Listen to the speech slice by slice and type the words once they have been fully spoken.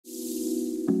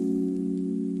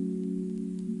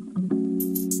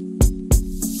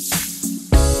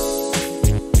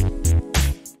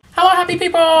happy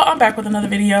people, I'm back with another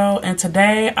video, and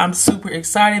today I'm super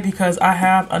excited because I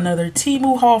have another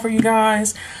Temu haul for you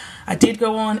guys. I did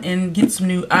go on and get some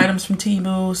new items from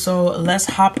Temu, so let's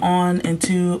hop on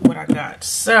into what I got.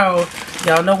 So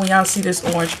y'all know when y'all see this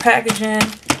orange packaging,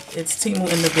 it's Temu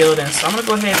in the building. So I'm gonna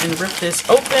go ahead and rip this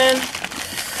open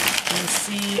and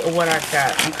see what I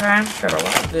got. Okay, got a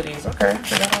lot of goodies. Okay,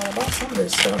 forgot all about some of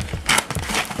this stuff.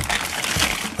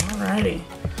 Alrighty.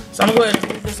 So I'm going to go ahead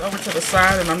and move this over to the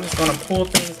side, and I'm just going to pull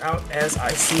things out as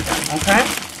I see them, okay?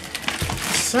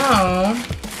 So,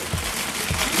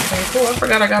 okay, cool. I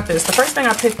forgot I got this. The first thing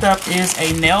I picked up is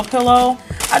a nail pillow.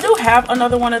 I do have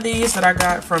another one of these that I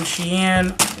got from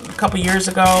Shein a couple years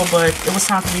ago, but it was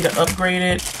time for me to upgrade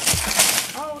it.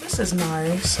 Oh, this is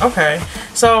nice. Okay.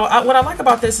 So what I like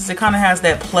about this is it kind of has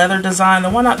that pleather design.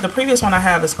 The previous one I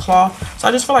have is cloth, so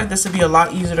I just feel like this would be a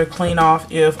lot easier to clean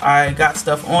off if I got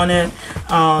stuff on it.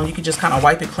 You can just kind of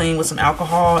wipe it clean with some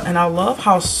alcohol, and I love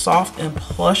how soft and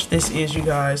plush this is, you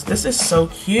guys. This is so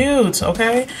cute.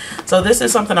 Okay, so this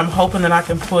is something I'm hoping that I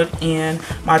can put in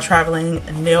my traveling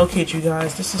nail kit, you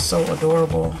guys. This is so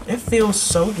adorable. It feels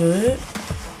so good.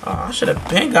 Oh, I should have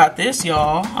been got this,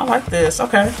 y'all. I like this.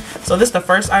 Okay, so this is the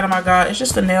first item I got. It's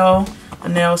just a nail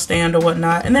stand or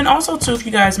whatnot. And then also too, if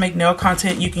you guys make nail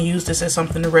content, you can use this as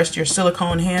something to rest your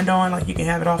silicone hand on. Like you can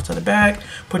have it off to the back,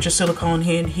 put your silicone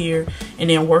hand here,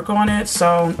 and then work on it.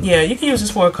 So yeah, you can use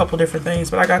this for a couple different things,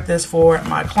 but I got this for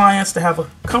my clients to have a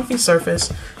comfy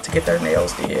surface to get their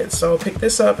nails did. So pick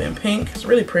this up in pink. It's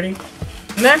really pretty.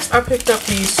 Next, I picked up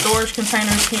these storage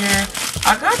containers here.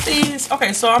 I got these,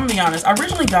 okay, so I'm gonna be honest. I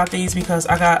originally got these because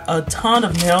I got a ton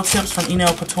of nail tips from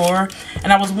Nail Couture,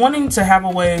 and I was wanting to have a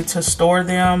way to store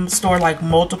them, like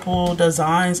multiple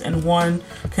designs in one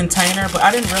container, but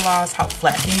I didn't realize how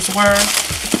flat these were.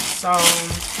 So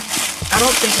I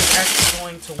don't think it's actually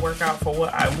going to work out for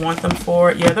what I want them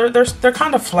for. Yeah, they're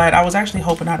kind of flat. I was actually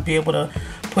hoping I'd be able to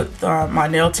put my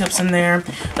nail tips in there.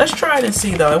 Let's try it and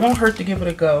see though. It won't hurt to give it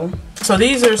a go. So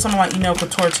these are some of my Nail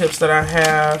Couture tips that I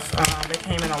have. They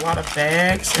came in a lot of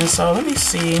bags, and so let me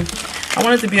see. I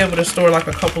wanted to be able to store like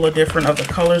a couple of different of the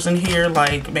colors in here,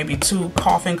 like maybe 2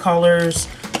 coffin colors,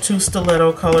 2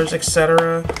 stiletto colors,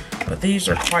 etc. But these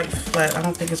are quite flat. I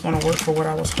don't think it's going to work for what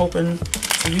I was hoping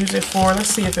to use it for. Let's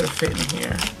see if it'll fit in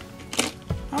here.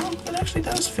 Oh, it actually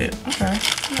does fit. Okay.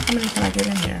 How many can I get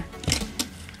in here?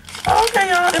 Oh, okay,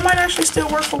 y'all. It might actually still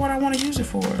work for what I want to use it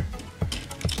for.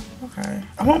 Okay.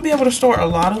 I won't be able to store a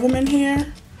lot of them in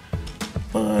here,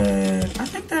 but I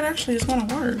think that actually is going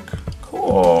to work.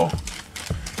 Cool.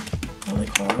 Really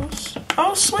close.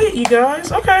 Oh, sweet, you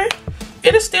guys. Okay.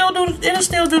 It'll still do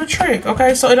the trick.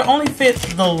 Okay, so it'll only fit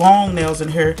the long nails in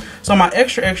here. So my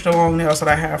extra long nails that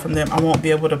I have from them, I won't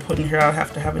be able to put in here. I'll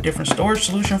have to have a different storage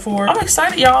solution for it. I'm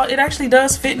excited, y'all. It actually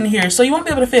does fit in here. So you won't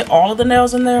be able to fit all of the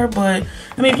nails in there, but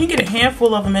I mean, if you can get a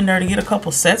handful of them in there to get a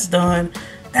couple sets done,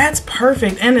 that's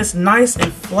perfect. And it's nice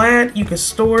and flat. You can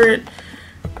store it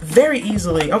very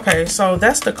easily. Okay, so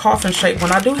that's the coffin shape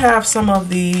one. I do have some of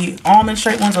the almond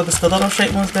shaped ones or the stiletto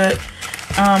shaped ones that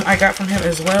I got from him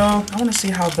as well. I want to see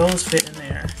how those fit in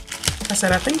there. Like I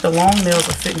said, I think the long nails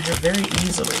will fit in here very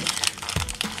easily.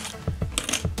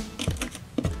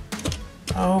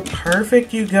 Oh,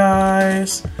 perfect, you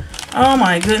guys. Oh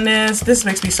my goodness, this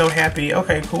makes me so happy.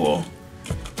 Okay, cool.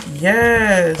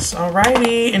 Yes,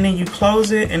 alrighty, and then you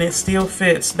close it and it still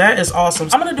fits. That is awesome.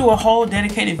 I'm gonna do a whole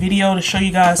dedicated video to show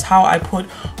you guys how I put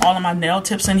all of my nail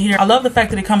tips in here. I love the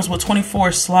fact that it comes with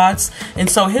 24 slots, and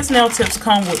so his nail tips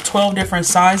come with 12 different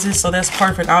sizes, so that's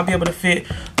perfect. I'll be able to fit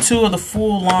 2 of the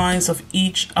full lines of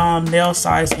each nail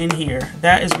size in here.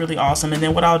 That is really awesome. And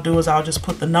then what I'll do is I'll just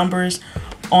put the numbers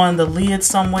on the lid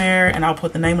somewhere, and I'll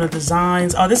put the name of the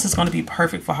designs. Oh, this is going to be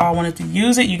perfect for how I wanted to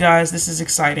use it, you guys. This is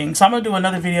exciting. So I'm going to do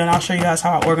another video and I'll show you guys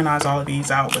how I organize all of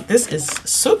these out. But this is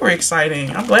super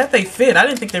exciting. I'm glad they fit. I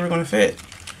didn't think they were going to fit.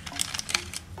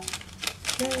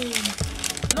 Yay.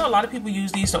 I know a lot of people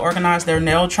use these to organize their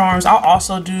nail charms. I'll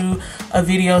also do a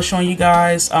video showing you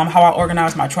guys how I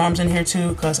organize my charms in here too,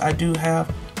 because I do have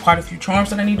quite a few charms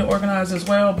that I need to organize as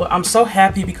well. But I'm so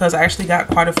happy because I actually got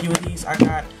quite a few of these. I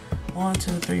got 1,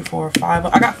 2, 3, 4, 5.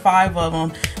 I got 5 of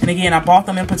them, and again, I bought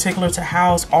them in particular to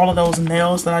house all of those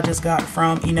nails that I just got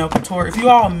from Nail Couture. If you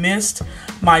all missed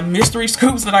my mystery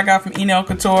scoops that I got from Nail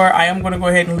Couture, I am going to go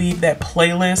ahead and leave that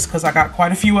playlist because I got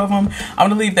quite a few of them. I'm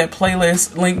going to leave that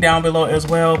playlist link down below as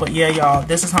well. But yeah, y'all,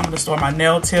 this is how I'm going to store my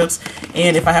nail tips,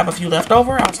 and if I have a few left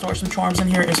over, I'll store some charms in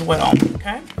here as well.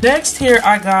 Okay. Next here,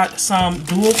 I got some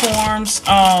dual forms.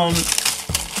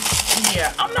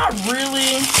 Yeah, I'm not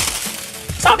really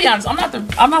So I'll be honest, I'm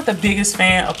not the biggest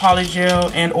fan of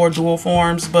polygel and or dual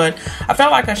forms, but I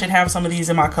felt like I should have some of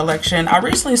these in my collection. I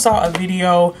recently saw a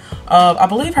video of, I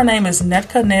believe her name is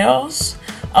Netka Nails.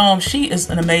 She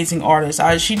is an amazing artist.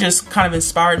 She just kind of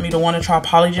inspired me to want to try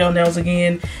polygel nails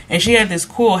again. And she had this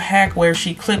cool hack where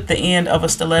she clipped the end of a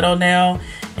stiletto nail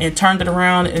and turned it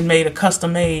around and made a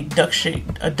custom made duck shaped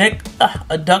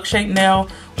nail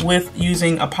with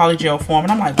using a polygel form.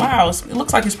 And I'm like, wow, it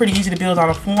looks like it's pretty easy to build out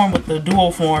a form with the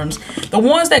dual forms. The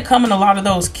ones that come in a lot of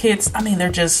those kits, I mean,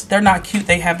 they're not cute.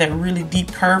 They have that really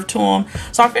deep curve to them.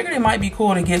 So I figured it might be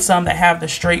cool to get some that have the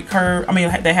straight curve. I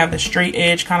mean, they have the straight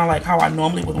edge, kind of like how I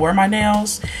normally would wear my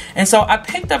nails. And so I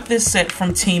picked up this set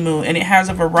from Temu, and it has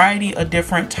a variety of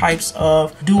different types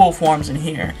of dual forms in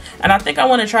here. And I think I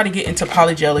want to try to get into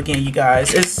polygel again, you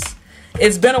guys.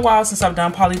 It's been a while since I've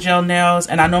done polygel nails,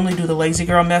 and I normally do the lazy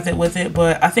girl method with it,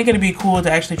 but I think it'd be cool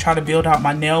to actually try to build out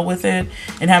my nail with it.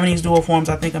 And having these dual forms,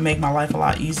 I think, will make my life a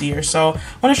lot easier. So I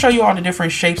want to show you all the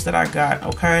different shapes that I got,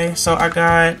 okay? So I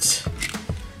got,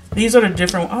 these are the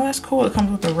different, oh, that's cool. It comes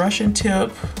with a Russian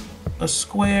tip, a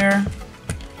square,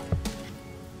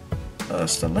 a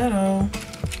stiletto.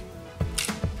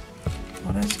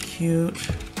 Oh, that's cute.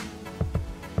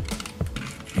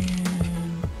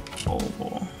 And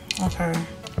oval. Okay.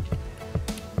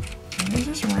 And is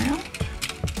this round?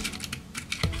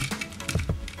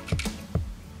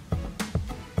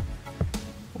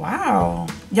 Wow.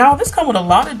 Y'all, this comes with a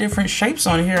lot of different shapes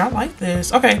on here. I like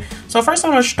this. Okay, so first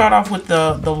I'm going to start off with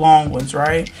the long ones,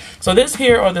 right? So this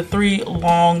here are the 3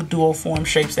 long dual form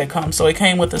shapes that come. So it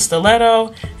came with a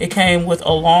stiletto, it came with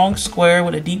a long square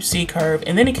with a deep C curve,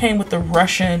 and then it came with the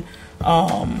Russian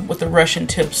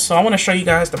tips. So I want to show you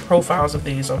guys the profiles of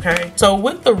these, okay? So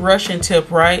with the Russian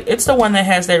tip, right, it's the one that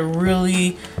has that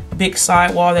really big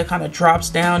sidewall that kind of drops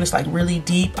down. It's like really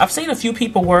deep. I've seen a few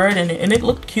people wear it, and it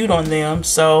looked cute on them.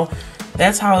 So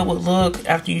that's how it would look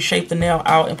after you shape the nail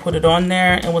out and put it on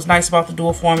there. And what's nice about the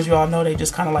dual forms, you all know they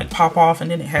just kind of like pop off, and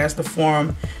then it has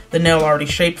the nail already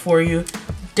shaped for you.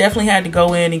 Definitely had to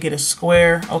go in and get a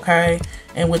square, okay?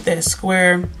 And with that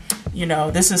square, you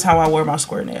know, this is how I wear my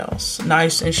square nails.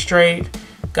 Nice and straight.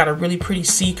 Got a really pretty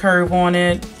C curve on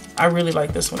it. I really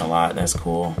like this one a lot. That's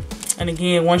cool. And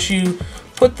again, once you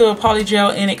put the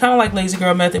polygel in it, kind of like lazy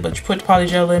girl method, but you put the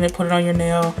polygel in it, put it on your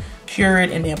nail, cure it,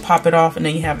 and then pop it off, and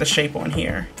then you have the shape on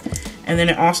here. And then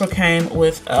it also came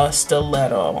with a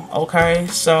stiletto, okay?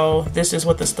 So this is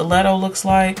what the stiletto looks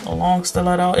like, a long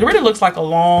stiletto. It really looks like a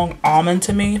long almond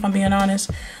to me, if I'm being honest.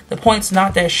 The point's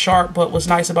not that sharp, but what's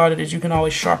nice about it is you can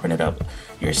always sharpen it up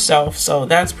yourself. So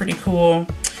that's pretty cool.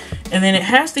 And then it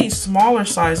has these smaller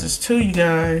sizes too, you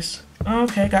guys.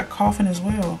 Okay, got coffin as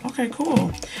well. Okay,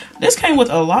 cool. This came with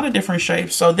a lot of different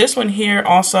shapes. So this one here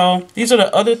also, these are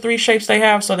the other 3 shapes they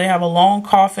have. So they have a long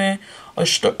coffin, a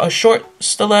short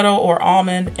stiletto or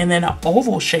almond, and then an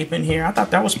oval shape in here. I thought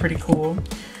that was pretty cool.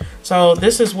 So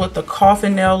this is what the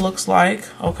coffin nail looks like,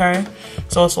 okay?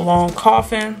 So it's a long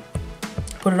coffin.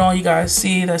 Put it on, you guys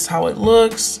see, that's how it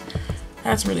looks.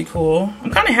 That's really cool.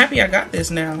 I'm kind of happy I got this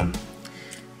now.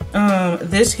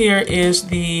 This here is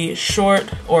the short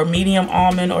or medium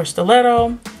almond or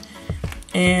stiletto,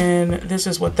 and this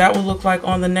is what that would look like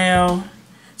on the nail.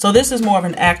 So this is more of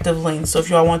an active length. So if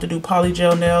y'all want to do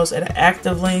polygel nails at an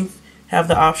active length, have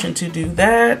the option to do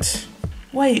that.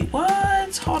 Wait,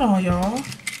 what? Hold on, y'all.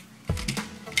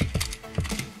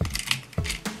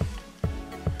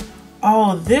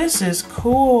 Oh, this is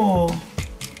cool.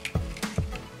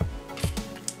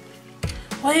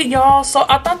 Wait, y'all, so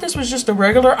I thought this was just a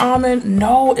regular almond.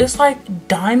 No, it's like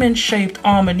diamond shaped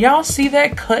almond. Y'all see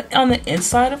that cut on the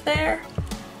inside of there?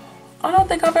 I don't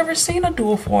think I've ever seen a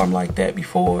dual form like that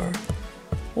before.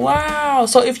 Wow,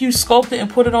 so if you sculpt it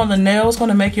and put it on the nail, it's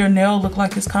gonna make your nail look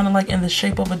like it's kind of like in the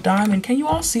shape of a diamond. Can you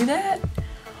all see that?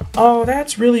 Oh,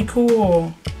 that's really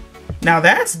cool. Now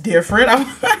that's different.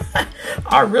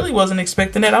 I really wasn't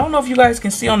expecting that. I don't know if you guys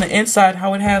can see on the inside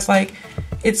how it has like,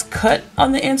 it's cut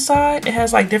on the inside. It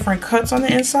has like different cuts on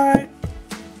the inside.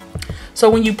 So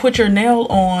when you put your nail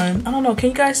on, I don't know, can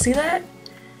you guys see that?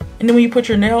 And then when you put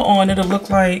your nail on, it'll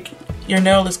look like your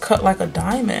nail is cut like a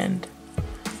diamond.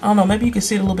 I don't know, maybe you can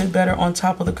see it a little bit better on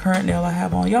top of the current nail I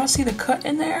have on. Y'all see the cut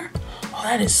in there? Oh,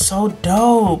 that is so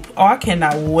dope. Oh, I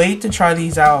cannot wait to try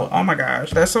these out. Oh my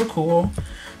gosh, that's so cool.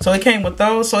 So it came with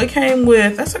those. So it came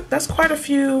with, that's quite a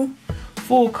few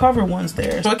full cover ones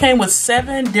there. So it came with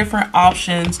 7 different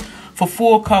options for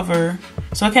full cover.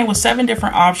 So it came with 7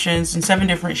 different options and 7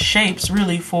 different shapes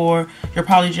really for your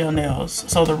polygel nails.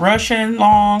 So the Russian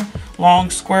long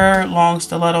square, long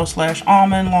stiletto /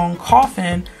 almond, long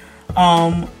coffin,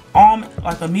 almond,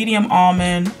 like a medium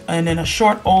almond, and then a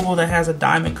short oval that has a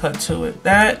diamond cut to it.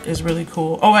 That is really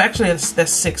cool. Oh, actually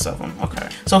that's 6 of them. Okay,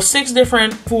 so 6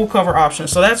 different full cover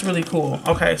options. So that's really cool.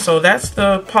 Okay, so that's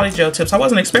the polygel tips. I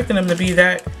wasn't expecting them to be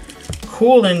that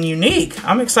cool and unique.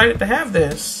 I'm excited to have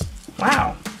this.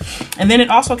 Wow. And then it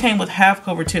also came with half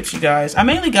cover tips, you guys. I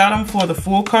mainly got them for the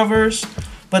full covers,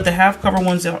 but the half cover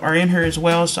ones are in here as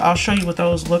well. So I'll show you what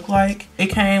those look like. It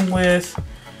came with,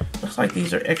 looks like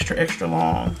these are extra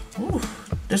long. Ooh,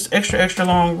 this extra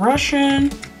long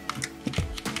Russian.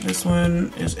 This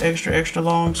one is extra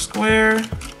long square.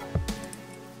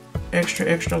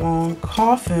 Extra long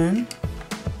coffin.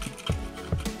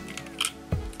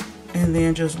 And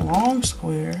then just long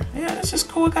square. Yeah, this is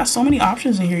cool. It got so many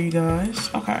options in here, you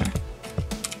guys. Okay.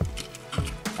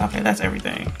 Okay, that's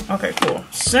everything. Okay, cool.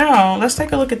 So let's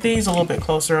take a look at these a little bit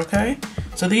closer, okay?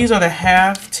 So these are the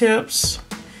half tips.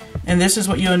 And this is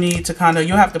what you'll need to kind of,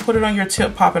 you'll have to put it on your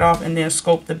tip, pop it off, and then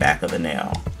scope the back of the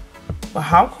nail. But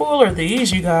how cool are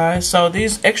these, you guys? So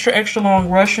these extra long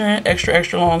Russian,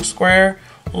 extra long square,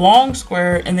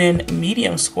 and then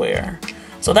medium square.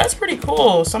 So that's pretty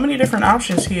cool. So many different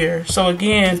options here. So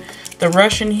again, the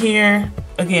Russian here,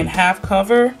 again, half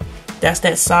cover. That's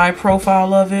that side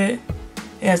profile of it.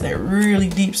 It has that really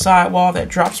deep side wall that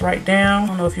drops right down. I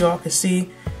don't know if you all can see.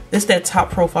 This is that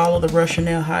top profile of the Russian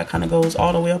nail, how it kind of goes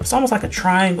all the way up. It's almost like a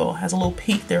triangle. It has a little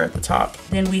peak there at the top.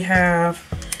 Then we have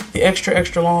the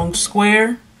extra long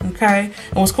square, okay?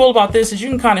 And what's cool about this is you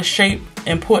can kind of shape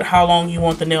and put how long you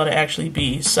want the nail to actually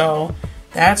be. So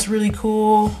that's really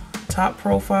cool. Top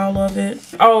profile of it.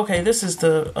 Oh, okay, this is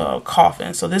the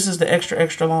coffin. So this is the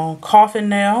extra long coffin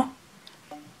nail.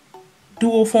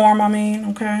 Dual form, I mean,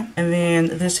 okay? And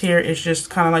then this here is just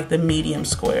kind of like the medium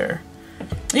square.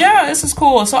 Yeah, this is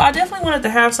cool. So I definitely wanted to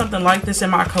have something like this in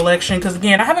my collection because,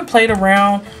 again, I haven't played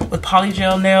around with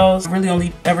polygel nails. I've really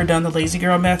only ever done the Lazy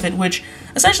Girl method, which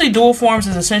essentially dual forms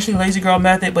is essentially Lazy Girl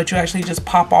method, but you actually just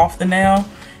pop off the nail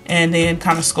and then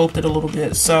kind of sculpt it a little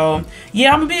bit. So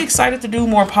yeah, I'm gonna be excited to do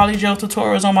more polygel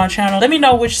tutorials on my channel. Let me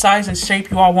know which size and shape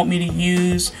you all want me to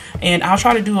use, and I'll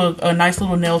try to do a nice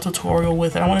little nail tutorial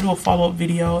with it. I want to do a follow-up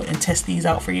video and test these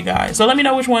out for you guys. So let me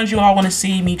know which ones you all want to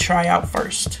see me try out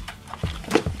first.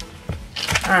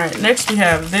 All right, next we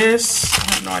have this.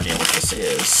 I have no idea what this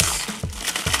is.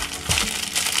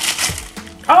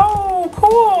 Oh,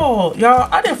 cool. Y'all,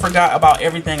 I didn't forget about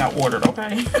everything I ordered,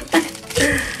 okay?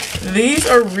 These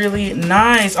are really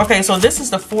nice. Okay, so this is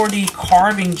the 4D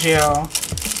carving gel.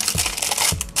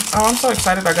 Oh, I'm so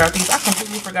excited I got these. I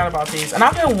completely forgot about these. And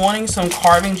I've been wanting some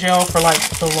carving gel for like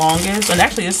the longest. And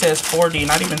actually it says 4D,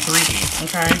 not even 3D,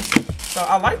 okay? So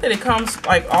I like that it comes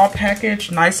like all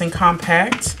packaged, nice and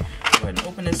compact. Go ahead and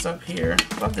open this up here.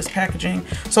 Love this packaging.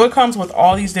 So it comes with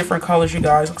all these different colors, you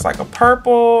guys. Looks like a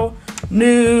purple,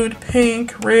 nude,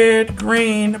 pink, red,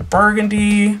 green,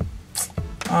 burgundy,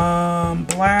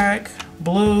 black,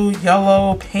 blue,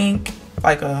 yellow, pink,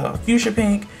 like a fuchsia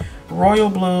pink, royal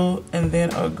blue, and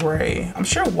then a gray. I'm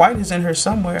sure white is in here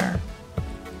somewhere.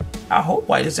 I hope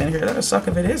white is in here. That'll suck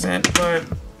if it isn't, but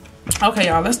okay,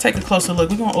 y'all, let's take a closer look.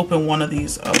 We're gonna open one of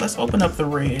these up. Let's open up the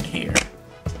red here.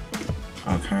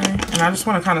 Okay, and I just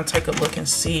want to kind of take a look and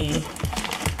see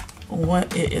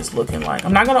what it is looking like.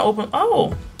 I'm not gonna open,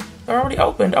 oh, they're already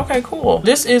opened. Okay, cool.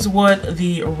 This is what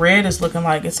the red is looking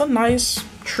like. It's a nice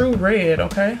true red,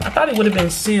 okay? I thought it would have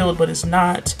been sealed, but it's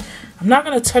not. I'm not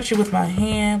gonna touch it with my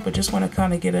hand, but just want to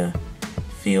kind of get a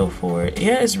feel for it.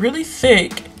 Yeah, it's really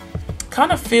thick.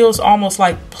 Kind of feels almost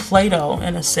like Play-Doh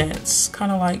in a sense.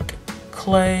 Kind of like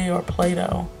clay or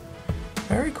Play-Doh.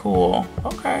 Very cool.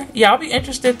 Okay. Yeah, I'll be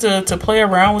interested to play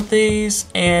around with these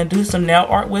and do some nail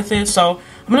art with it. So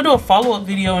I'm gonna do a follow-up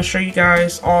video and show you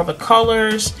guys all the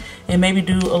colors and maybe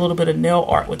do a little bit of nail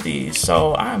art with these.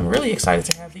 So I'm really excited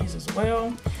to have these as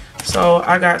well. So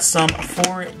I got some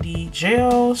 4D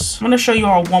gels. I'm gonna show you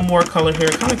all one more color here.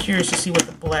 Kind of curious to see what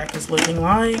the black is looking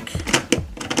like.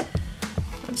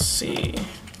 Let's see.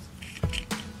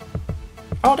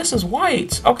 Oh, this is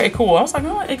white. Okay, cool. I was like,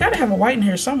 oh, it gotta have a white in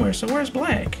here somewhere. So where's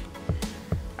black?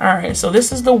 All right, so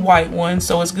this is the white one.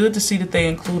 So it's good to see that they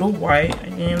include a white.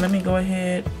 Again, let me go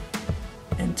ahead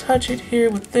and touch it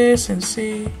here with this and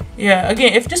see. Yeah,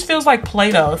 again, it just feels like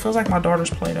Play-Doh. It feels like my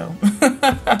daughter's Play-Doh.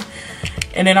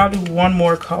 And then I'll do one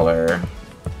more color.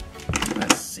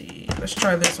 Let's see. Let's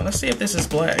try this one. Let's see if this is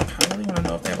black. I really want to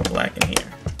know if they have a black in here.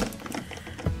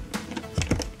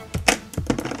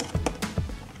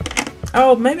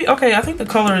 Oh, maybe, okay, I think the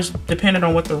color is dependent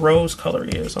on what the rose color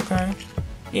is, okay?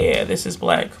 Yeah, this is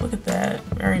black. Look at that.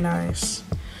 Very nice.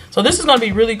 So this is going to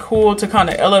be really cool to kind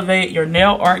of elevate your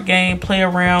nail art game, play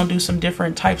around, do some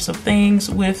different types of things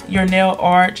with your nail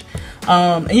art.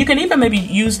 And you can even maybe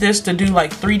use this to do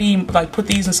like 3D, like put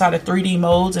these inside of 3D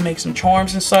modes and make some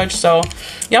charms and such. So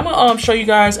yeah, I'm gonna show you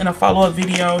guys in a follow-up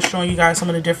video showing you guys some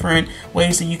of the different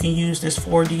ways that you can use this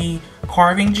 4D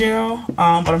carving gel.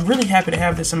 But I'm really happy to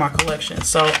have this in my collection.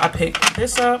 So I picked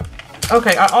this up.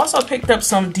 Okay, I also picked up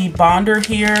some debonder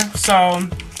here. So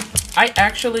I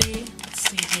actually, let's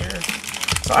see here.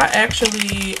 So I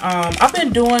actually, I've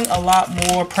been doing a lot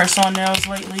more press-on nails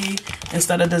lately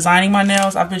instead of designing my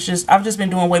nails. I've just been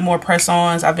doing way more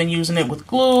press-ons. I've been using it with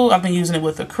glue. I've been using it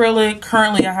with acrylic.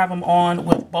 Currently, I have them on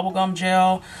with bubblegum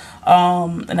gel.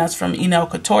 And that's from Nail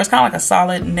Couture. It's kind of like a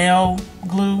solid nail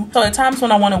glue. So at times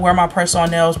when I want to wear my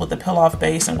press-on nails with the peel-off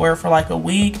base and wear it for like a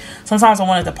week, sometimes I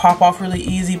want it to pop off really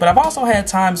easy. But I've also had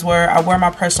times where I wear my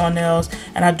press-on nails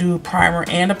and I do primer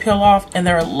and a peel-off, and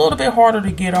they're a little bit harder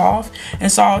to get off.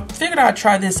 And so I figured I'd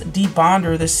try this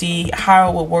debonder to see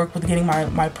how it would work with getting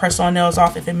my press-on nails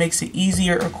off, if it makes it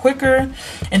easier or quicker.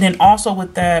 And then also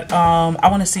with that, I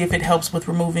want to see if it helps with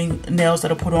removing nails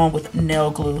that are put on with nail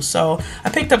glue. So I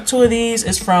picked up 2 of these.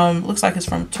 It's from, looks like it's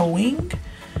from Temu,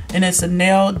 and it's a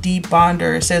nail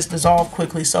debonder. It says dissolve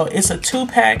quickly. So it's a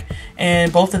 2-pack,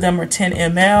 and both of them are 10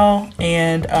 ml.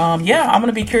 And yeah, I'm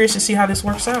gonna be curious to see how this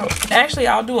works out. Actually,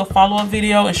 I'll do a follow-up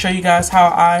video and show you guys how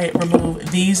I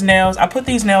remove these nails. I put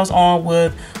these nails on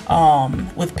with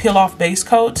peel-off base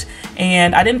coat,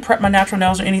 and I didn't prep my natural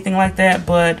nails or anything like that,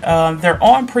 but they're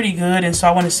on pretty good, and so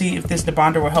I want to see if this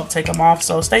debonder will help take them off.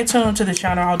 So stay tuned to the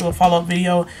channel. I'll do a follow-up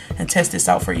video and test this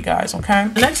out for you guys, okay?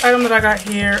 The next item that I got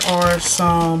here are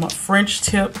some French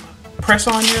tip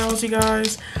press-on nails, you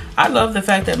guys. I love the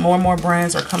fact that more and more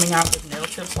brands are coming out with nail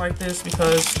tips like this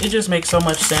because it just makes so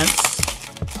much sense.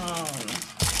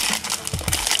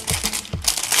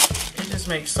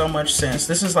 Makes so much sense.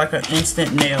 This is like an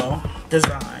instant nail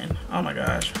design. Oh my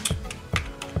gosh,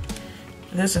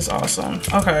 this is awesome.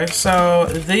 Okay, so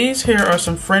these here are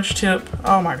some French tip.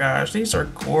 Oh my gosh, these are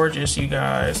gorgeous, you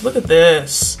guys. Look at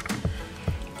this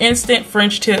instant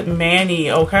French tip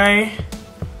mani. Okay,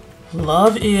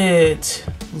 love it,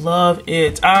 love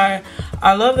it.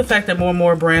 I love the fact that more and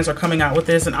more brands are coming out with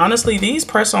this, and honestly, these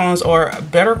press-ons are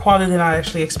better quality than I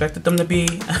actually expected them to be.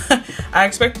 I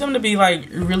expected them to be like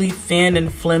really thin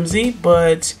and flimsy,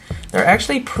 but they're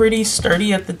actually pretty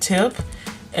sturdy at the tip,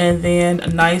 and then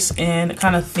nice and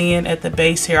kind of thin at the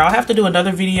base here. I'll have to do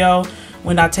another video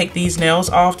when I take these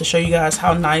nails off to show you guys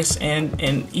how nice and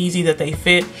easy that they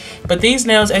fit. But these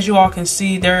nails, as you all can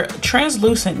see, they're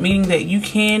translucent, meaning that you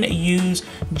can use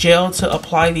gel to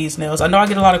apply these nails. I know I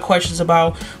get a lot of questions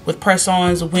about with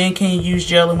press-ons, when can you use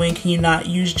gel and when can you not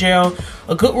use gel.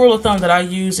 A good rule of thumb that I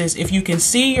use is if you can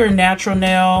see your natural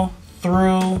nail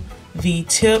through the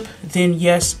tip, then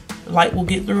yes, light will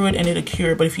get through it and it'll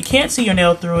cure. But if you can't see your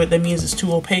nail through it, that means it's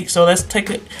too opaque. So let's take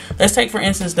for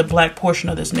instance the black portion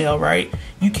of this nail, right?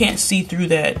 You can't see through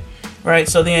that, right?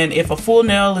 So then if a full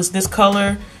nail is this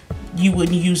color, you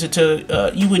wouldn't use it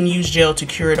to you wouldn't use gel to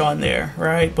cure it on there,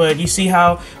 right? But you see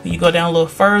how when you go down a little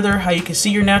further, how you can see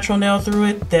your natural nail through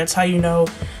it. That's how you know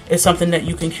it's something that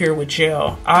you can cure with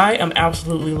gel. I am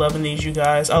absolutely loving these, you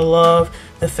guys. I love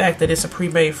the fact that it's a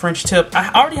pre-made French tip. I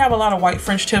already have a lot of white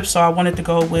French tips, so I wanted to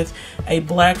go with a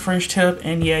black French tip.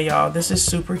 And yeah, y'all, this is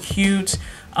super cute.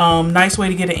 Nice way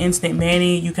to get an instant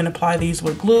mani. You can apply these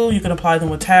with glue, you can apply them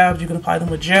with tabs, you can apply them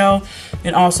with gel,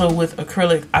 and also with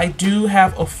acrylic. I do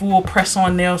have a full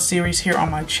press-on nail series here on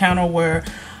my channel where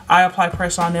I apply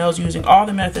press-on nails using all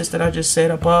the methods that I just said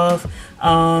above,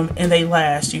 and they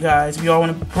last, you guys. If you all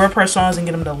want to wear press-ons and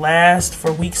get them to last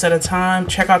for weeks at a time,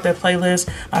 check out that playlist.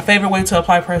 My favorite way to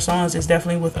apply press-ons is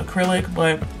definitely with acrylic,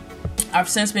 but I've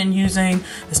since been using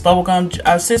this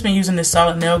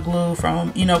solid nail glue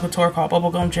from Nail Couture called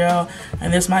bubblegum gel,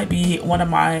 and this might be one of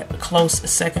my close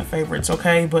second favorites,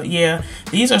 okay? But yeah,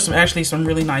 these are actually some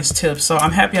really nice tips, so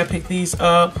I'm happy I picked these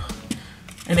up.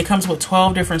 And it comes with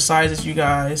 12 different sizes, you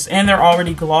guys, and they're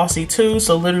already glossy too,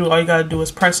 so literally all you gotta do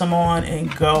is press them on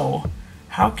and go.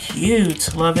 How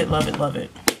cute. Love it, love it, love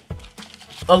it.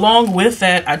 Along with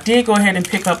that, I did go ahead and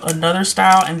pick up another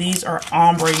style, and these are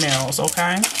ombre nails,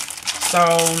 okay? So,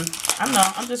 I don't know,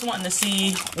 I'm just wanting to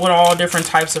see what all different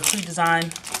types of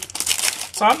pre-design.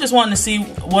 So I'm just wanting to see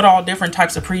what all different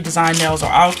types of pre-designed nails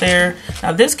are out there.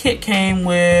 Now this kit came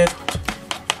with,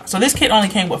 so this kit only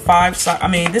came with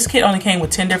this kit only came with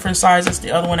 10 different sizes.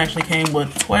 The other one actually came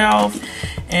with 12.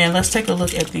 And let's take a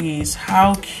look at these.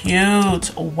 How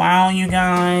cute. Wow, you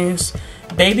guys.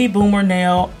 Baby boomer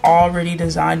nail already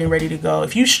designed and ready to go.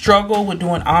 If you struggle with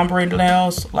doing ombre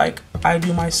nails like I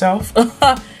do myself,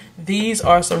 these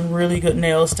are some really good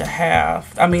nails to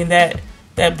have. I mean, that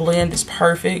blend is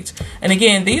perfect. And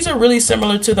again, these are really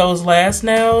similar to those last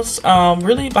nails.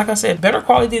 Really, like I said, better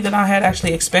quality than I had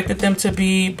actually expected them to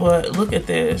be. But look at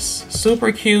this,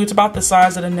 super cute. It's about the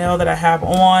size of the nail that I have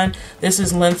on. This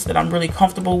is lengths that I'm really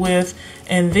comfortable with.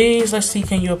 And these, let's see,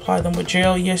 can you apply them with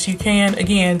gel? Yes, you can.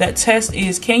 Again, that test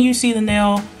is, can you see the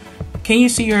nail? Can you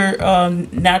see your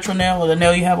natural nail or the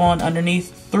nail you have on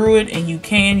underneath through it? And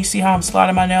you see how I'm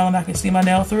sliding my nail and I can see my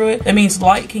nail through it. That means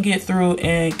light can get through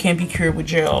and can be cured with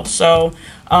gel. So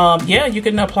yeah, you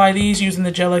can apply these using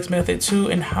the Gel X method too.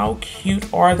 And how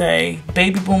cute are they?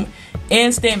 Baby boom,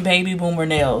 instant baby boomer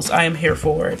nails. I am here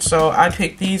for it. So I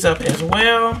picked these up as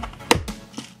well.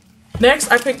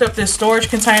 Next, I picked up this storage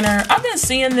container. I've been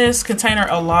seeing this container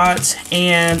a lot,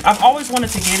 and I've always wanted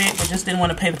to get it, but just didn't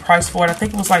want to pay the price for it. I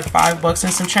think it was like $5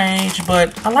 and some change,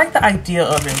 but I like the idea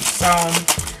of it. So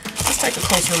let's take a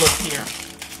closer look here.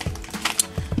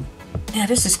 Yeah,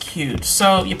 this is cute.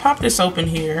 So you pop this open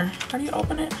here. How do you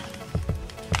open it?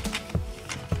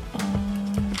 I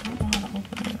don't know how to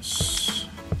open this.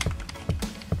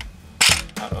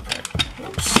 Oh, okay.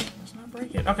 Oops. Let's not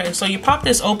break it. Okay, so you pop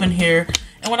this open here.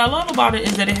 And what I love about it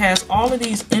is that it has all of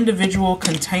these individual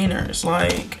containers.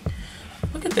 Like,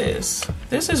 look at this.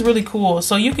 This is really cool.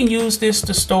 So you can use this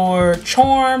to store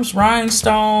charms,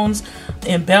 rhinestones,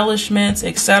 embellishments,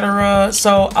 etc.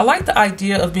 So I like the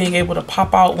idea of being able to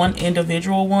pop out one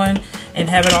individual one and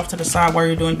have it off to the side while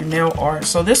you're doing your nail art.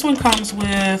 So this one comes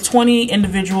with 20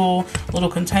 individual little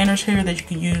containers here that you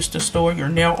can use to store your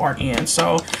nail art in.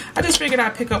 So I just figured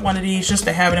I'd pick up one of these just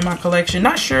to have it in my collection.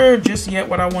 Not sure just yet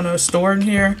what I want to store in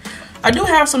here. I do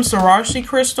have some Swarovski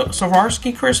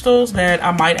crystals that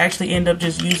I might actually end up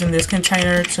just using this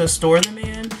container to store them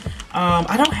in.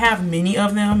 I don't have many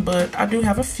of them, but I do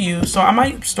have a few, so I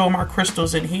might store my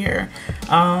crystals in here.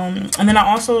 And then I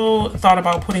also thought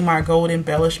about putting my gold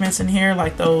embellishments in here,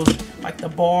 like those, like the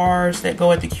bars that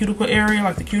go at the cuticle area,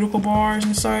 like the cuticle bars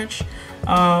and such.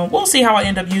 We'll see how I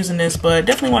end up using this, but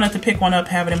definitely wanted to pick one up,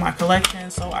 have it in my collection,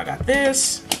 so I got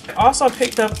this. I also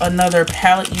picked up another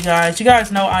palette, you guys. You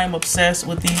guys know I am obsessed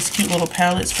with these cute little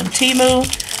palettes from Temu.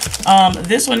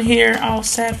 This one here, oh,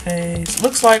 sad face.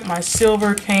 Looks like my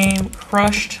silver came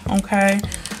crushed, okay?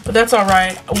 But that's all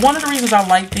right. One of the reasons I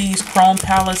like these chrome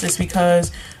palettes is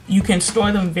because you can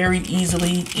store them very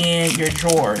easily in your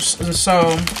drawers. And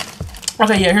so,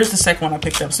 okay, yeah, here's the second one I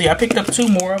picked up. So yeah, I picked up 2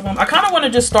 more of them. I kind of want to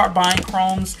just start buying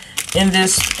chromes in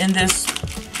this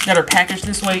that are packaged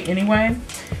this way anyway.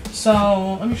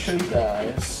 So let me show you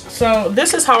guys. So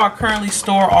this is how I currently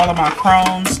store all of my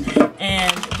chromes.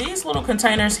 And these little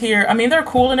containers here, I mean, they're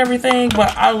cool and everything,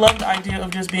 but I love the idea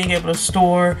of just being able to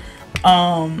store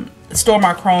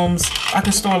my chromes. I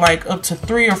can store like up to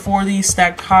 3 or 4 of these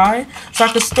stacked high. So I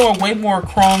can store way more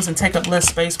chromes and take up less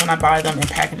space when I buy them in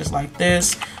packages like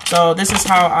this. So this is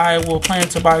how I will plan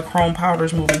to buy chrome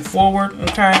powders moving forward,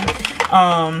 okay?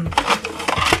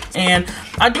 And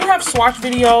I do have swatch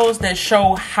videos that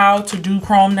show how to do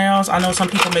chrome nails. I know some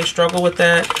people may struggle with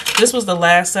that. This was the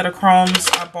last set of chromes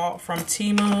I bought from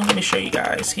Temu. Let me show you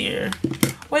guys here.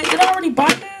 Wait, did I already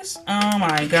buy this? Oh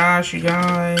my gosh, you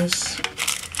guys.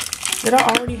 Did I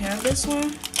already have this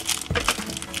one?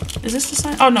 Is this the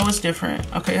same? Oh no, it's different.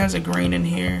 Okay, it has a green in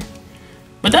here.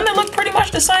 But doesn't it look pretty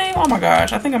much the same? Oh my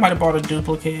gosh, I think I might have bought a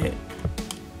duplicate.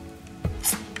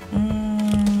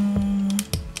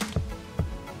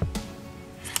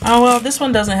 Oh, well, this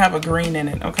one doesn't have a green in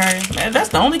it, okay? Man, that's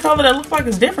the only color that looks like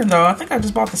it's different, though. I think I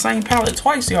just bought the same palette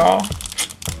twice, y'all.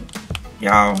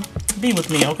 Y'all, be with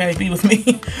me, okay? Be with me.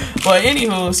 But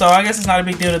anywho, so I guess it's not a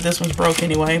big deal that this one's broke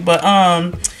anyway. But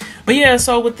yeah,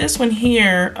 so with this one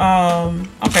here,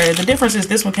 okay, the difference is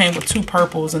this one came with 2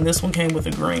 purples and this one came with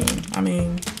a green. I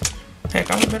mean,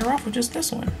 heck, I was better off with just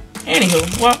this one.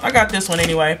 Anywho, well, I got this one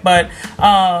anyway. But,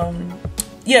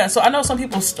 yeah, so I know some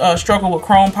people struggle with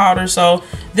chrome powder, so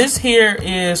this here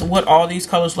is what all these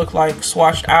colors look like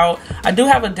swatched out. I do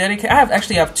have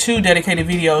actually have 2 dedicated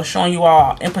videos showing you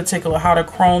all in particular how to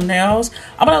chrome nails.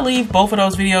 I'm going to leave both of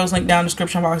those videos linked down in the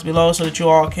description box below so that you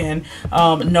all can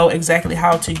know exactly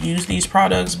how to use these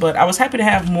products, but I was happy to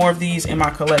have more of these in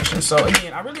my collection. So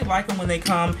again, I really like them when they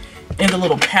come in the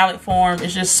little palette form.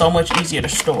 It's just so much easier to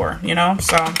store, you know?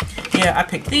 So yeah, I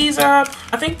picked these up.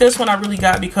 I think this one I really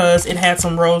got because it had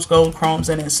some rose gold chromes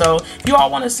in it. So if you all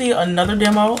want to see another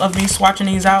demo of me swatching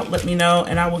these out, let me know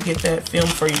and I will get that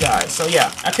filmed for you guys. So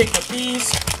yeah, I picked up these.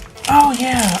 Oh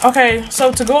yeah, okay,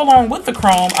 so to go along with the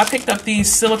chrome, I picked up these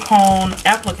silicone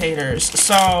applicators.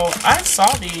 So I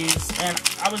saw these and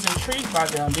I was intrigued by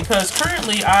them because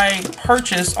currently I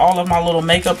purchased all of my little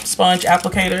makeup sponge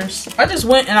applicators. I just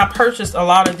went and I purchased a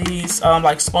lot of these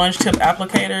like sponge tip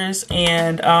applicators,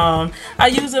 and I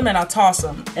use them and I toss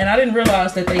them, and I didn't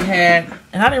realize that they had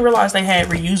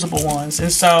reusable ones.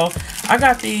 And so I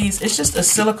got these. It's just a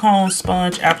silicone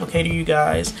sponge applicator, you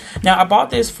guys. Now I bought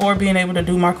this for being able to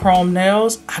do my chrome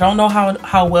nails. I don't know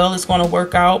how well it's going to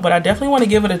work out, but I definitely want to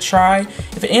give it a try.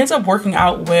 If it ends up working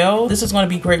out well, this is going to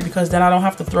be great because then I don't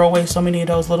have to throw away so many of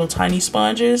those little tiny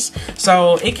sponges.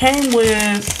 So it came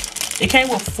with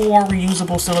 4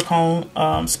 reusable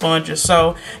silicone sponges.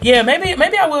 So yeah,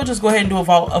 maybe I will just go ahead and do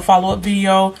a follow-up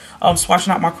video swatching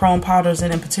out my chrome powders,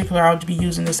 and in particular I'll be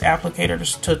using this applicator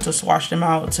to swatch them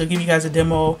out, to give you guys a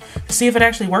demo to see if it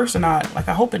actually works or not. Like,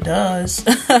 I hope it does.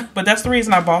 But that's the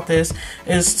reason I bought this,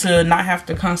 is to not have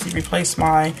to constantly replace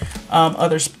my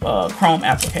other chrome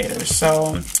applicators.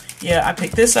 So yeah, I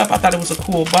picked this up. I thought it was a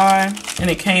cool buy, and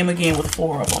it came again with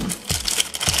 4 of them.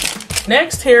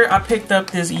 Next here, I picked up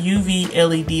this UV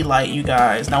LED light, you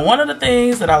guys. Now, one of the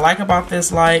things that I like about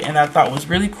this light and I thought was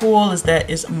really cool is that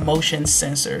it's motion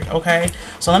censored, okay?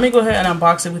 So let me go ahead and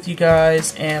unbox it with you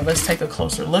guys, and let's take a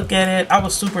closer look at it. I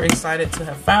was super excited to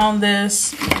have found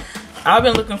this. I've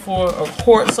been looking for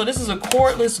a so this is a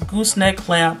cordless gooseneck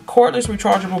lamp, cordless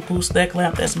rechargeable gooseneck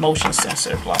lamp that's motion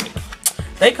censored. Like,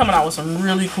 they coming out with some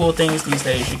really cool things these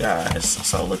days, you guys.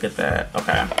 So look at that.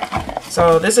 Okay,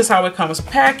 so this is how it comes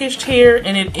packaged here,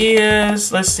 and it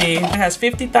is, let's see, it has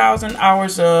 50,000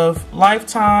 hours of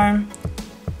lifetime,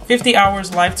 50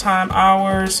 hours lifetime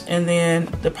hours, and then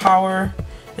the power,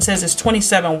 it says it's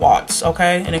 27 watts,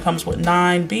 okay? And it comes with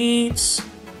 9 beads.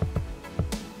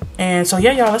 And so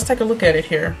yeah, y'all, let's take a look at it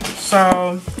here.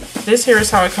 So this here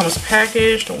is how it comes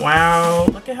packaged. Wow,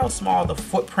 look at how small the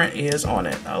footprint is on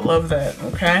it. I love that,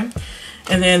 okay?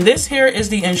 And then this here is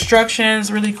the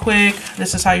instructions really quick.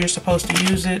 This is how you're supposed to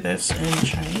use it. That's in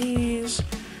Chinese.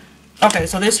 Okay,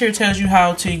 so this here tells you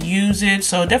how to use it.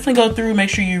 So definitely go through,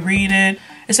 make sure you read it.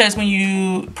 It says when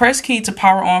you press key to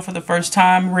power on for the first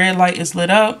time, red light is lit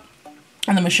up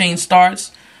and the machine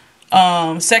starts.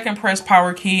 Second press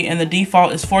power key and the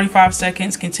default is 45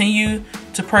 seconds. Continue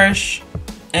to press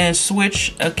and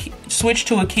switch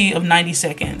to a key of 90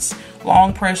 seconds.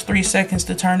 Long press 3 seconds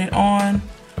to turn it on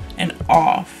and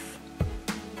off.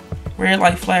 Red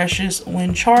light flashes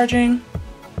when charging.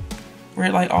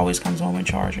 Red light always comes on when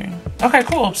charging. Okay,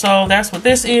 cool. So that's what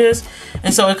this is.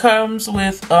 And so it comes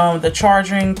with the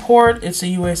charging port. It's a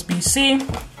USB-C.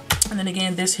 And then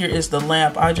again, this here is the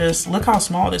lamp. Look how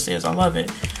small this is. I love it.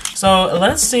 So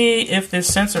let's see if this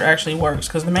sensor actually works,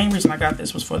 because the main reason I got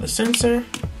this was for the sensor.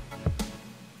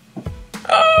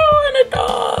 Oh, and it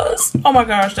does. Oh my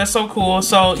gosh, that's so cool.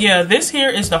 So yeah, this here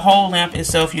is the whole lamp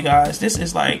itself, you guys. This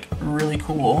is like really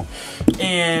cool.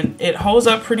 And it holds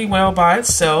up pretty well by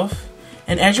itself.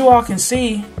 And as you all can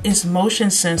see, it's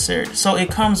motion censored. So it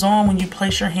comes on when you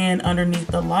place your hand underneath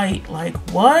the light. Like,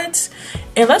 what?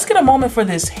 And let's get a moment for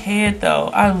this head though.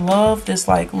 I love this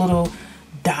like little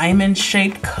diamond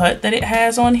shaped cut that it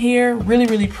has on here. Really,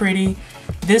 really pretty.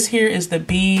 This here is the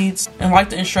beads, and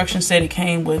like the instructions said, it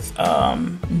came with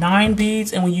 9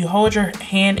 beads, and when you hold your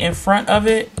hand in front of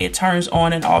it, it turns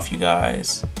on and off, you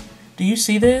guys. Do you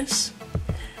see this?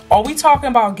 Are we talking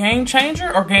about game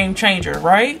changer or game changer,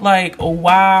 right? Like,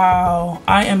 wow,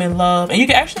 I am in love. And you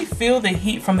can actually feel the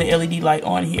heat from the LED light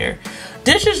on here.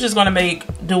 This is just gonna make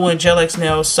doing Gel X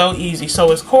nails so easy.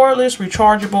 So it's cordless,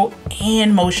 rechargeable,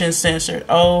 and motion censored.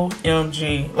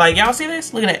 OMG. Like, y'all see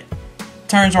this? Look at that.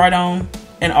 Turns right on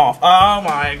and off. Oh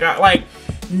my God. Like,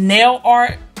 nail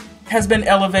art has been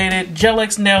elevated. Gel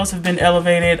X nails have been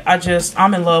elevated.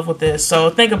 I'm in love with this. So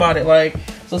think about it. Like,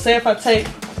 so say if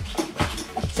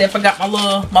I got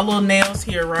my little nails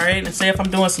here, right? And say if I'm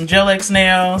doing some Gel X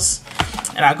nails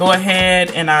and I go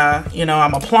ahead and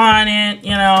I'm applying it,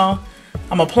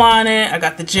 I'm applying it. I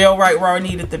got the gel right where I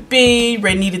needed to be,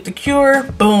 where it needed to cure.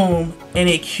 Boom, and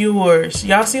it cures.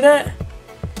 Y'all see that?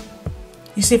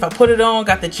 You see if I put it on,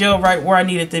 got the gel right where I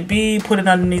needed to be, put it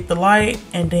underneath the light,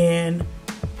 and then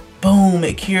boom,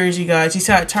 it cures, you guys. You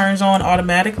see how it turns on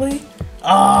automatically?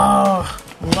 Oh,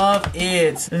 love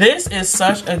it. This is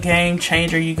such a game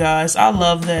changer, you guys. I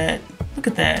love that. Look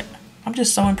at that. I'm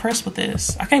just so impressed with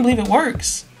this. I can't believe it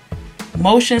works.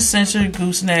 Motion censored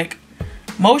gooseneck.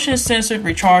 Motion censored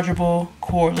rechargeable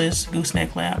cordless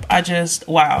gooseneck lamp.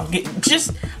 Wow.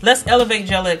 Let's elevate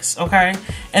Gel X, okay?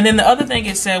 And then the other thing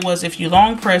it said was if you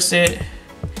long press it,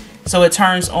 so it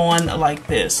turns on like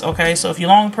this, okay? So if you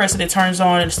long press it, it turns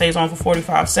on and it stays on for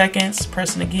 45 seconds.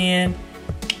 Pressing again.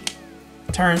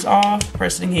 turns off,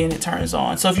 press it again, it turns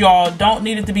on. So if you all don't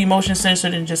need it to be motion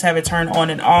censored and just have it turn on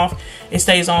and off, it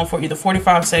stays on for either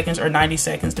 45 seconds or 90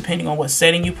 seconds depending on what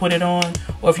setting you put it on.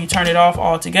 Or if you turn it off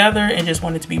altogether and just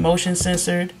want it to be motion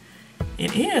censored,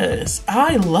 it is.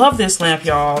 I love this lamp,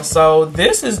 y'all. So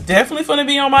this is definitely going to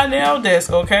be on my nail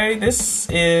desk, okay? This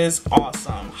is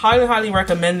awesome. Highly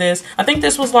recommend this. I think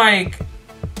this was like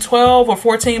 12 or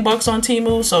 14 bucks on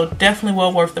Temu, so definitely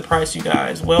well worth the price, you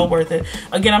guys. Well worth it.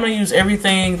 Again, I'm going to use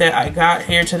everything that I got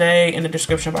here today in the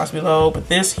description box below, but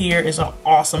this here is an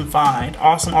awesome find.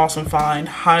 Awesome find.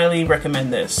 Highly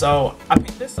recommend this. So I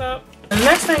picked this up. The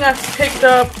next thing I picked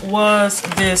up was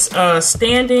this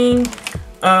standing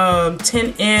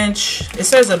 10-inch, it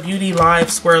says a Beauty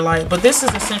Live square light, but this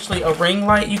is essentially a ring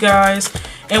light, you guys.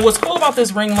 And what's cool about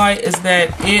this ring light is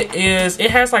that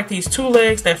it has like these two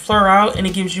legs that flare out, and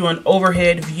it gives you an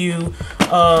overhead view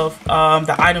of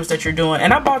the items that you're doing.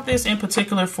 And I bought this in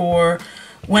particular for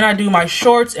when I do my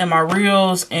shorts and my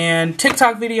reels and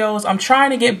TikTok videos. I'm trying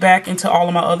to get back into all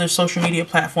of my other social media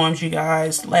platforms, you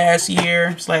guys. Last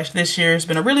year / this year has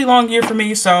been a really long year for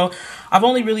me, so I've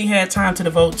only really had time to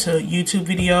devote to YouTube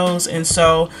videos, and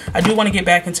so I do want to get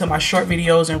back into my short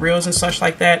videos and reels and such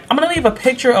like that. I'm going to leave a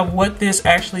picture of what this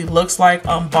actually looks like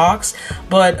unboxed,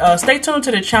 but stay tuned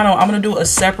to the channel. I'm going to do a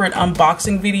separate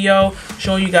unboxing video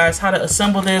showing you guys how to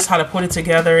assemble this, how to put it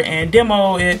together, and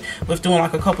demo it with doing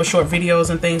like a couple short videos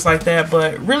and things like that.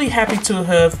 But really happy to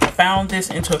have found this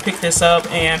and to pick this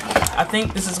up, and I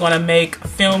think this is going to make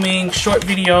filming short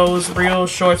videos,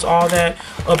 reels, shorts, all that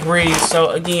a breeze. So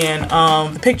again,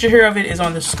 the picture here of it is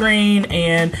on the screen,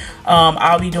 and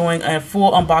I'll be doing a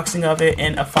full unboxing of it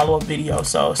in a follow-up video.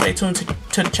 So stay tuned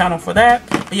to the channel for that.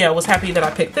 But yeah, I was happy that I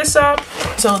picked this up.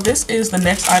 So this is the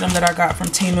next item that I got from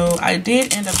Temu. I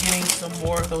did end up getting some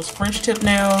more of those French tip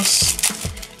nails.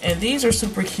 And these are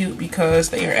super cute because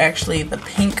they are actually the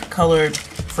pink colored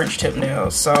French tip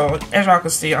nails. So as y'all can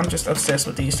see, I'm just obsessed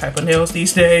with these type of nails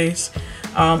these days.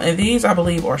 And these, I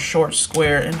believe, are short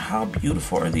square. And how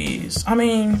beautiful are these? I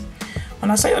mean, when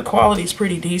I say the quality is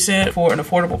pretty decent for an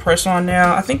affordable press-on nail,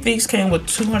 I think these came with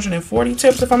 240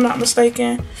 tips if I'm not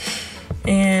mistaken.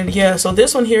 And yeah, so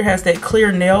this one here has that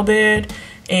clear nail bed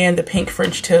and the pink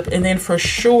French tip. And then for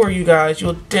sure, you guys,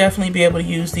 you'll definitely be able to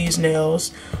use these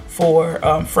nails for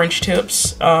French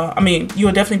tips.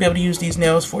 You'll definitely be able to use these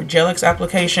nails for gel-X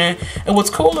application. And what's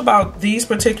cool about these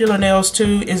particular nails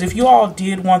too is if you all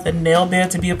did want the nail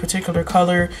bed to be a particular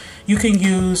color, you can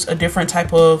use a different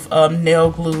type of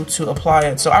nail glue to apply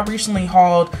it. So I recently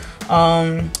hauled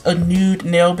a nude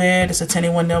nail bed. It's a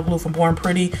 10-in-1 nail glue from Born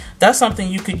Pretty. That's something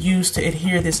you could use to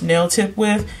adhere this nail tip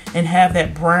with and have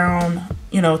that brown,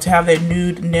 to have that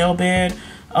nude nail bed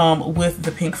with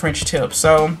the pink French tip.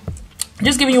 So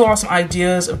just giving you all some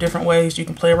ideas of different ways you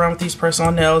can play around with these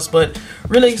press-on nails, but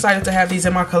really excited to have these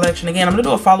in my collection. Again, I'm gonna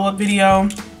do a follow-up video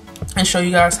and show you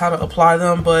guys how to apply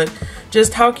them, but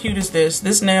just how cute is this?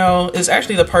 This nail is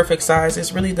actually the perfect size.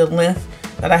 It's really the length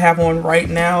that I have on right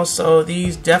now, so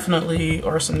these definitely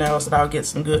are some nails that I'll get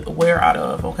some good wear out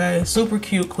of, okay? Super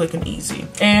cute, quick, and easy.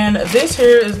 And this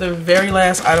here is the very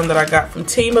last item that I got from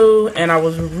Temu, and I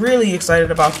was really excited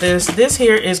about this. This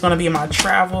here is gonna be my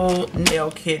travel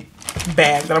nail kit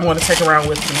bag that I'm going to take around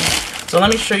with me. So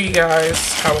let me show you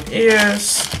guys how it is.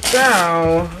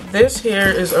 So this here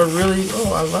is a really,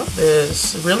 I love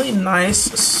this, really nice,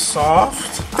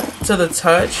 soft to the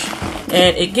touch,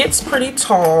 and it gets pretty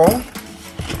tall.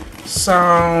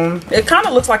 So it kind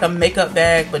of looks like a makeup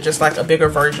bag, but just like a bigger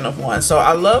version of one. So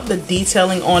I love the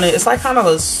detailing on it. It's like kind of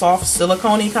a soft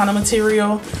silicone-y kind of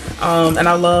material. And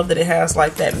I love that it has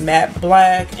like that matte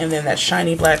black and then that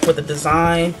shiny black with the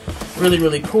design.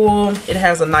 Really cool. It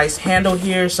has a nice handle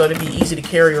here, so it'd be easy to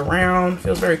carry around.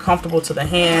 Feels very comfortable to the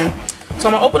hand. So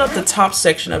I'm gonna open up the top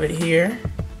section of it here.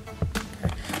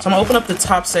 So I'm gonna open up the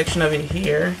top section of it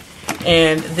here.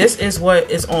 And this is what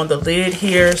is on the lid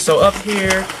here. So up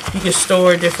here, you can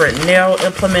store different nail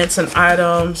implements and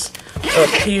items. Up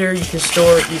here, you can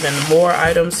store even more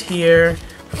items here.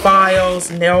 Files,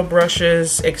 nail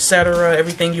brushes, etc.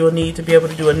 Everything you'll need to be able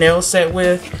to do a nail set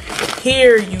with.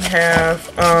 Here you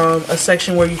have a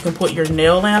section where you can put your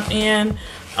nail lamp in.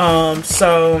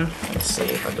 So let's see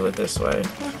if I do it this way.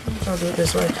 I'll do it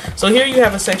this way. So here you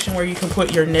have a section where you can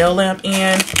put your nail lamp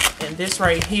in, and this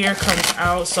right here comes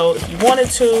out. So if you wanted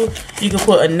to, you could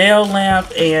put a nail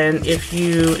lamp, and if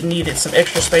you needed some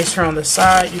extra space here on the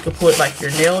side, you could put like your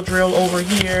nail drill over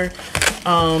here.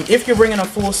 If you're bringing a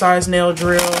full-size nail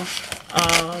drill,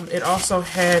 it also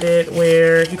had it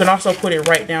where you can also put it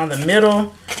right down the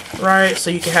middle, right? So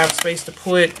you can have space to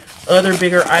put other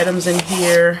bigger items in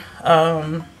here.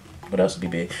 What else would be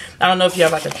big? I don't know if you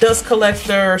have like a dust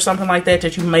collector or something like that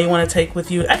that you may want to take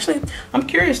with you. Actually, I'm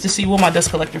curious to see will my dust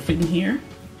collector fit in here.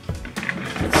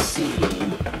 Let's see.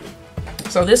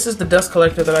 So this is the dust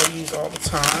collector that I use all the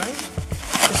time.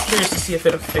 Just curious to see if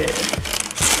it'll fit.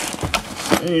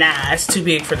 Nah, it's too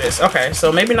big for this. Okay,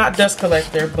 so maybe not dust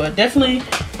collector, but definitely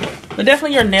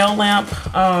your nail lamp.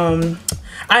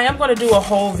 I am going to do a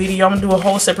whole video. I'm going to do a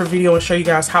whole separate video and show you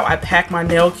guys how I pack my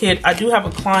nail kit. I do have a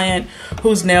client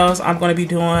whose nails I'm going to be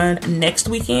doing next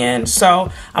weekend.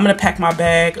 So I'm going to pack my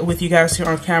bag with you guys here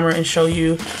on camera and show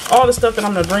you all the stuff that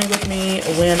I'm going to bring with me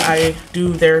when I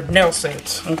do their nail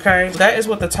sets. Okay, that is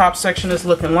what the top section is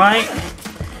looking like.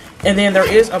 And then there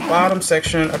is a bottom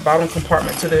section, a bottom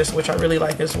compartment to this, which I really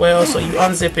like as well. So you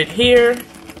unzip it here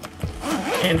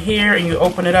and here, and you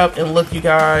open it up, and look, you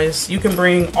guys, you can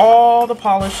bring all the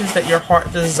polishes that your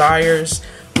heart desires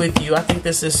with you. I think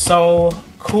this is so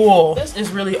cool. This is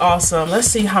really awesome. Let's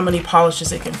see how many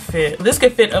polishes it can fit. This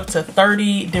can fit up to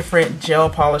 30 different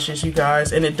gel polishes, you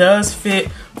guys, and it does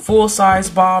fit full-size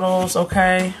bottles.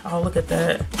 Okay, oh, look at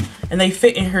that. And they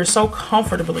fit in here so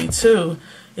comfortably too.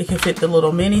 It can fit the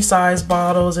little mini size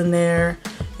bottles in there.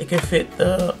 It can fit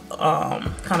the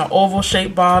kind of oval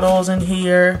shaped bottles in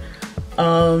here.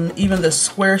 Even the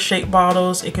square shaped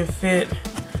bottles, it can fit.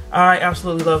 I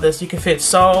absolutely love this. You can fit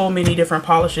so many different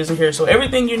polishes in here. So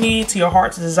everything you need to your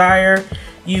heart's desire,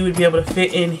 you would be able to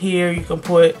fit in here. You can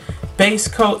put base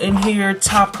coat in here,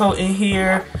 top coat in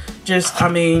here. Just, I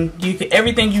mean, you can,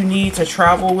 everything you need to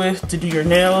travel with to do your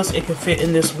nails, it can fit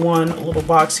in this one little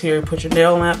box here. Put your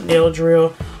nail lamp, nail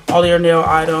drill, all your nail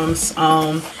items.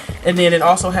 And then it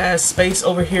also has space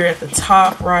over here at the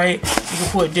top, right? You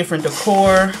can put different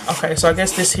decor. Okay, so I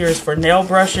guess this here is for nail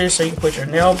brushes. So you can put your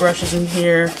nail brushes in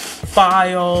here,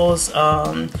 files,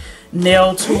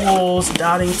 nail tools,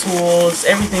 dotting tools,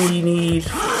 everything you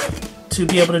need to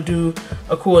be able to do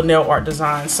a cool nail art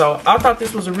design. So I thought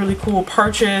this was a really cool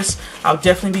purchase. I'll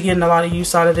definitely be getting a lot of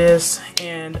use out of this.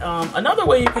 And another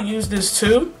way you can use this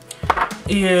too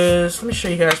is, let me show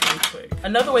you guys really quick.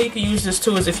 Another way you can use this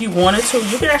too is if you wanted to,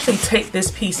 you can actually take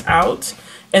this piece out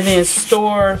and then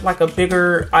store like a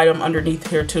bigger item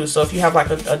underneath here too. So if you have like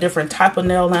a different type of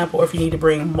nail lamp, or if you need to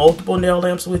bring multiple nail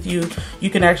lamps with you, you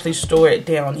can actually store it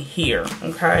down here.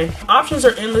 Okay, options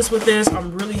are endless with this.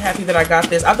 I'm really happy that I got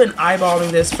this. I've been eyeballing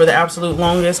this for the absolute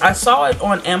longest. I saw it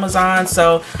on Amazon,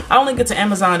 so I only get to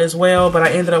Amazon as well, but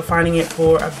I ended up finding it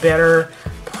for a better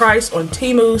price on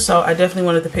Temu, so I definitely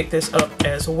wanted to pick this up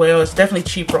as well. It's definitely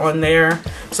cheaper on there.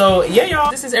 So yeah, y'all,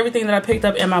 this is everything that I picked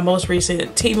up in my most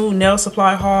recent Temu nail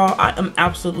supply haul. I am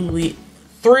absolutely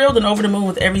thrilled and over the moon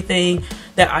with everything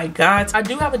that I got. I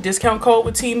do have a discount code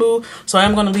with Temu, so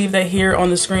I'm going to leave that here on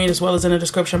the screen as well as in the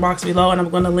description box below, and I'm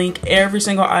going to link every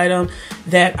single item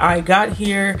that I got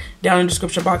here down in the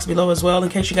description box below as well, in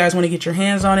case you guys want to get your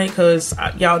hands on it, because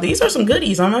y'all, these are some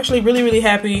goodies. I'm actually really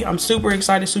happy. I'm super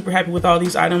excited, super happy with all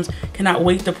these items. Cannot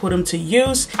wait to put them to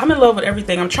use. I'm in love with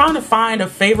everything. I'm trying to find a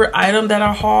favorite item that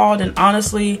I hauled, and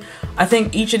honestly, I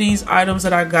think each of these items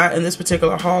that I got in this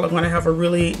particular haul are going to have a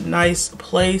really nice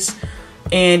place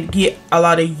and get a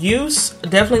lot of use.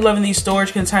 Definitely loving these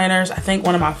storage containers. I think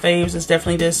one of my faves is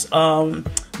definitely this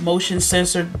motion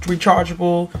sensor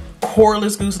rechargeable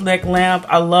cordless gooseneck lamp.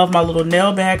 I love my little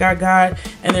nail bag I got,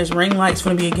 and there's ring lights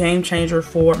going to be a game changer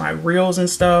for my reels and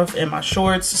stuff and my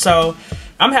shorts. So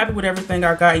I'm happy with everything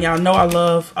I got. Y'all know I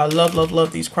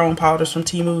love these chrome powders from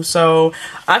Temu. So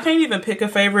I can't even pick a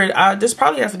favorite. This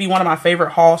probably has to be one of my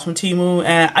favorite hauls from Temu.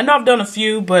 And I know I've done a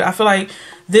few, but I feel like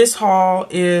this haul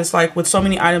is like with so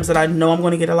many items that I know I'm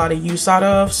going to get a lot of use out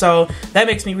of. So that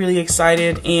makes me really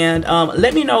excited. And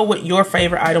let me know what your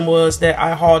favorite item was that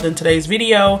I hauled in today's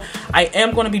video. I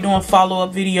am going to be doing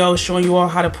follow-up videos showing you all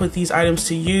how to put these items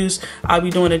to use. I'll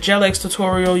be doing a Gel X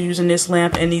tutorial using this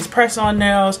lamp and these press-on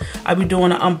nails. I'll be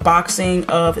doing an unboxing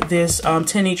of this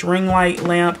 10-inch ring light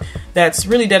lamp that's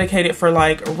really dedicated for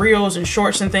like reels and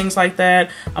shorts and things like that.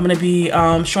 I'm going to be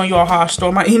showing you all how I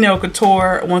store my nail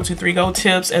couture 1, 2, 3 go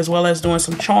tips, as well as doing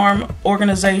some charm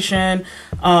organization.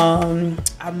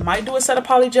 I might do a set of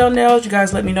poly gel nails. You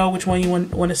guys let me know which one you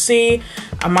want to see.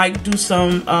 I might do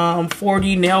some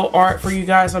 4D nail art for you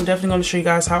guys. I'm definitely going to show you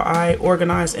guys how I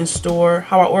organize and store,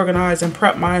 how I organize and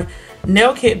prep my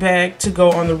nail kit bag to go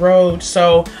on the road.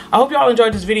 So I hope y'all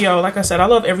enjoyed this video. Like I said, I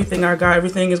love everything I got.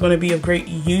 Everything is going to be of great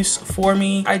use for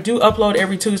me. I do upload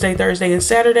every Tuesday, Thursday, and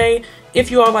Saturday.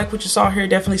 If you all like what you saw here,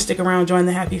 definitely stick around, join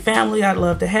the happy family. I'd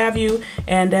love to have you.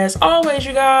 And as always,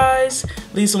 you guys,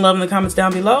 leave some love in the comments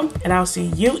down below, and I'll see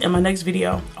you in my next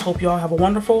video. I hope you all have a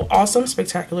wonderful, awesome,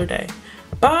 spectacular day.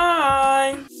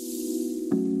 Bye.